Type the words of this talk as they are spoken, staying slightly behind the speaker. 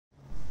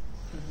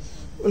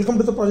Welcome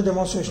to the project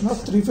demonstration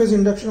of three-phase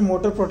induction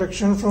motor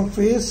protection from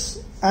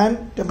phase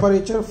and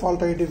temperature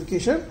fault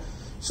identification.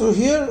 So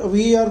here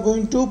we are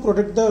going to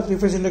protect the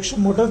three-phase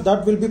induction motor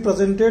that will be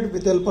presented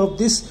with the help of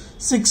these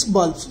 6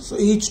 bulbs. So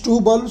each 2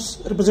 bulbs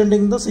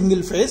representing the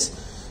single phase.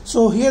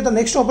 So here the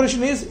next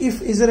operation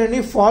is there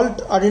any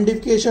fault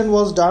identification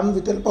was done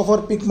with the help of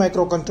our PIC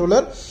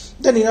microcontroller.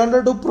 Then in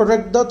order to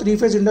protect the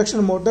three-phase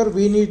induction motor,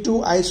 we need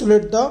to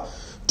isolate the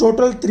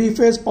total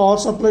 3-phase power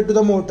supply to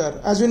the motor.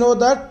 As we know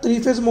that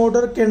 3-phase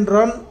motor can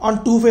run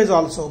on 2-phase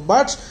also,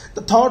 but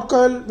the third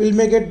coil will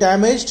may get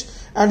damaged,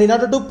 and in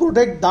order to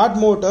protect that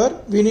motor,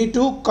 we need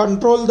to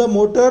control the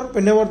motor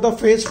whenever the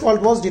phase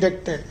fault was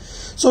detected.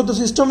 So the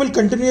system will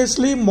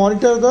continuously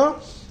monitor the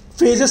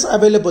phases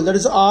available, that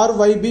is R,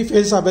 Y, B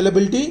phase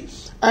availability,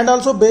 and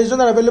also based on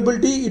the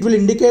availability it will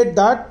indicate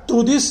that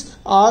through this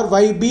R,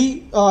 Y,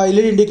 B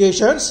LED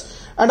indications.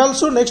 And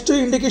also next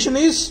indication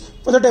is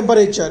for the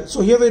temperature.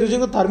 So here we are using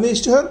the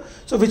thermistor,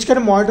 so which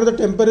can monitor the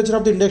temperature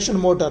of the induction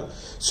motor.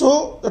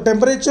 So the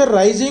temperature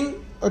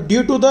rising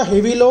due to the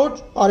heavy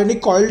load or any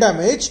coil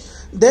damage,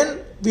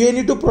 then we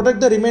need to protect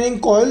the remaining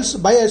coils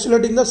by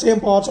isolating the same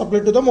power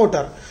supply to the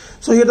motor.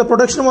 So here the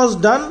protection was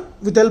done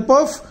with the help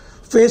of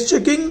phase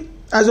checking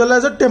as well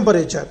as the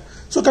temperature.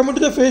 So coming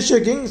to the phase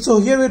checking, so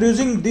here we are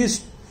using these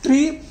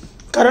 3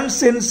 current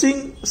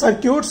sensing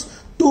circuits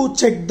to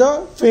check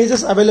the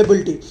phases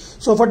availability.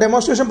 So for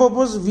demonstration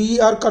purpose, we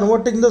are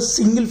converting the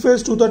single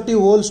phase 230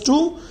 volts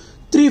to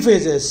 3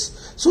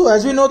 phases. So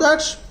as we know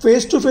that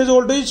phase to phase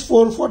voltage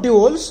 440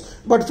 volts,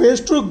 but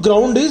phase to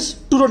ground is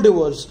 220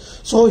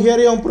 volts. So here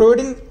I am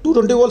providing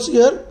 220 volts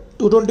here,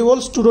 220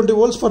 volts, 220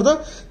 volts for the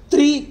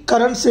 3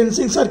 current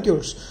sensing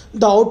circuits.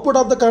 The output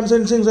of the current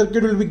sensing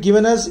circuit will be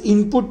given as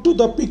input to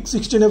the PIC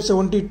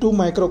 16F72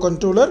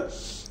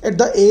 microcontroller at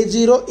the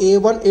A0,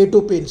 A1,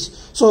 A2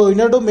 pins. So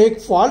in order to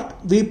make fault,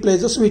 we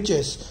place the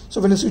switches.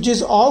 So when the switch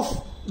is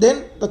off,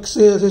 then the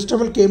system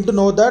will came to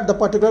know that the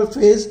particular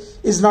phase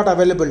is not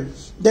available.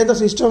 Then the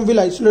system will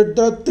isolate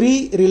the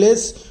 3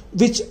 relays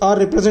which are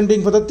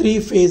representing for the 3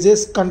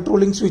 phases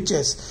controlling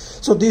switches.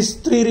 So these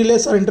 3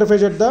 relays are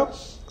interfaced at the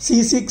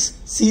C6,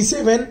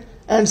 C7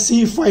 and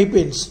C5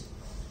 pins.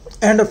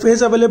 And the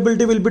phase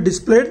availability will be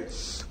displayed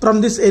from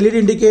this LED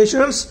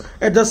indications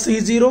at the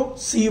C0,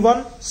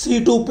 C1,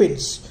 C2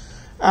 pins,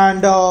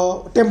 and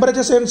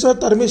temperature sensor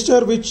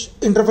thermistor which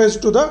interface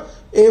to the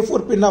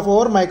A4 pin of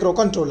our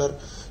microcontroller.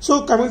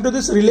 So coming to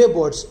this relay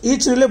boards,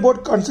 each relay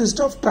board consists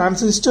of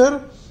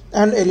transistor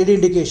and LED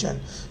indication.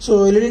 So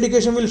LED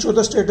indication will show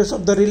the status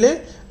of the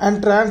relay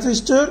and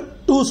transistor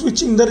to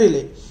switching the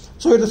relay.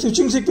 So the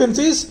switching sequence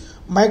is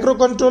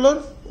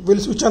microcontroller will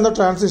switch on the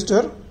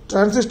transistor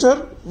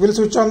will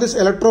switch on this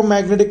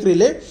electromagnetic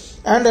relay,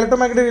 and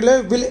electromagnetic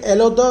relay will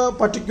allow the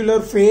particular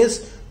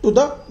phase to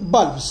the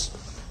bulbs.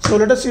 So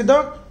let us see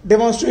the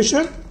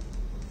demonstration.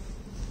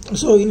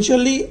 So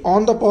initially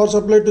on the power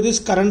supply to this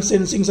current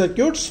sensing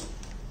circuits,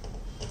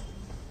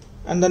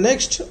 and the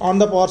next on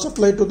the power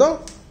supply to the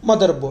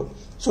motherboard.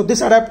 So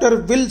this adapter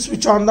will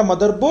switch on the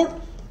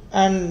motherboard,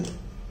 and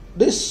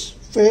this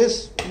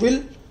phase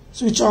will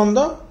switch on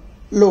the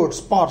loads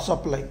power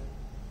supply.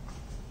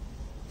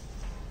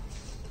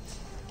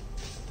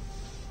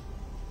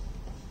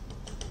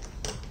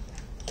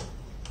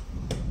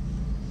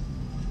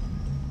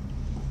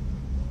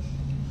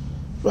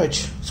 Right,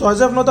 so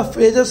as of now the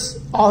phases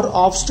are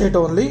off state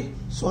only.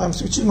 So I am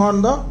switching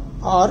on the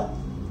R,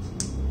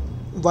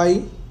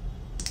 Y,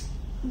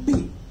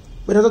 B.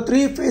 When the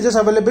 3 phases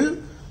available,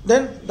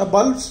 then the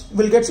bulbs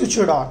will get switched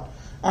on.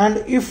 And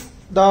if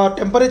the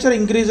temperature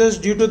increases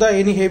due to the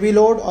any heavy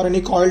load or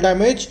any coil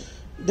damage,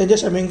 then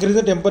just I am increasing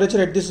the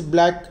temperature at this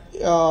black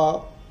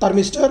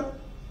thermistor.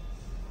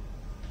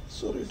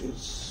 So it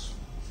is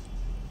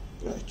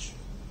right.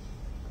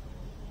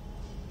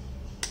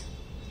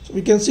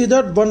 We can see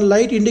that one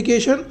light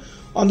indication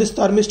on this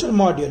thermistor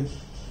module.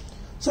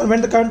 So when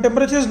the current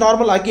temperature is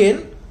normal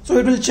again, so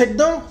it will check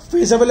the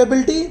phase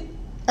availability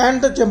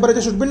and the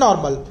temperature should be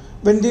normal.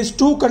 When these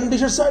 2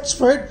 conditions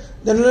satisfied,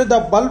 then only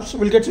the bulbs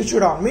will get switched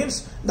on,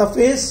 means the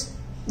phase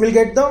will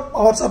get the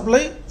power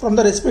supply from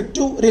the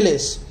respective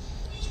relays.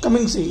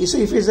 Coming see, so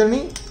if there is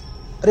any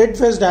red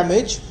phase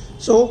damage,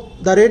 so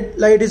the red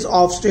light is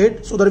off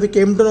state, so that we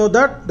came to know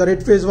that the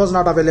red phase was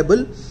not available,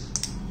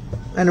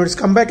 and when it's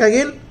come back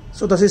again,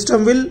 so the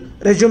system will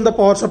resume the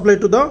power supply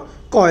to the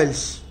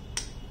coils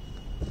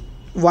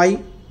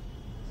Y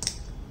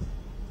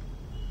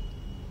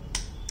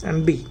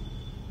and B.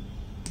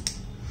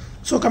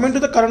 So coming to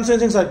the current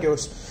sensing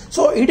circuits,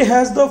 so it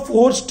has the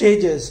 4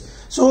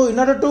 stages. So in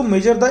order to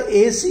measure the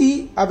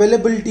AC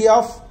availability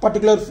of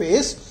particular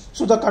phase,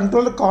 so the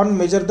controller can't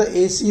measure the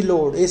AC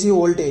load, AC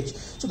voltage.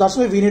 So that's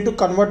why we need to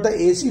convert the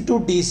AC to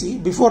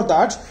DC. Before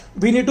that,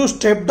 we need to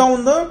step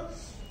down the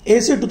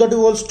AC 230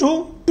 volts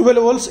to 12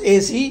 volts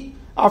AC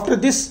after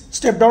this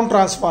step down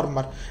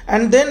transformer,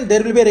 and then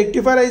there will be a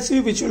rectifier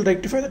IC which will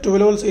rectify the 12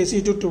 volts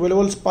AC to 12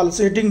 volts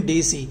pulsating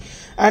DC,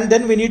 and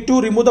then we need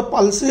to remove the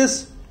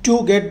pulses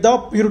to get the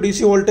pure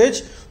DC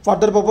voltage. For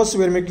that purpose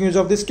we are making use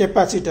of these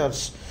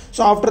capacitors.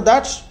 So after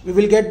that we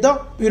will get the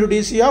pure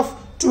DC of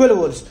 12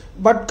 volts,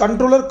 but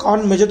controller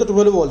can't measure the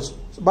 12 volts,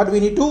 but we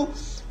need to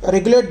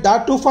regulate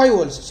that to 5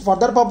 volts. So for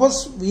that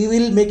purpose we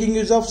will making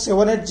use of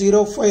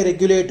 7805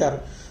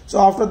 regulator. So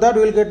after that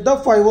we will get the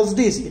 5 volts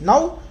DC.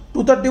 Now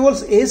 230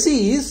 volts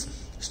AC is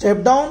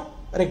step down,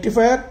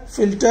 rectifier,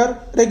 filter,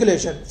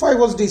 regulation. 5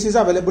 volts DC is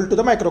available to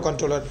the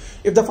microcontroller.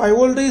 If the 5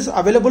 volt is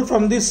available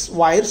from these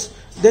wires,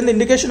 then the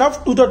indication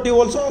of 230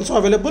 volts also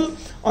available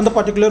on the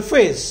particular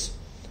phase.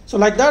 So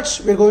like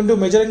that we are going to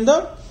measuring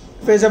the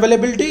phase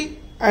availability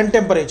and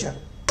temperature.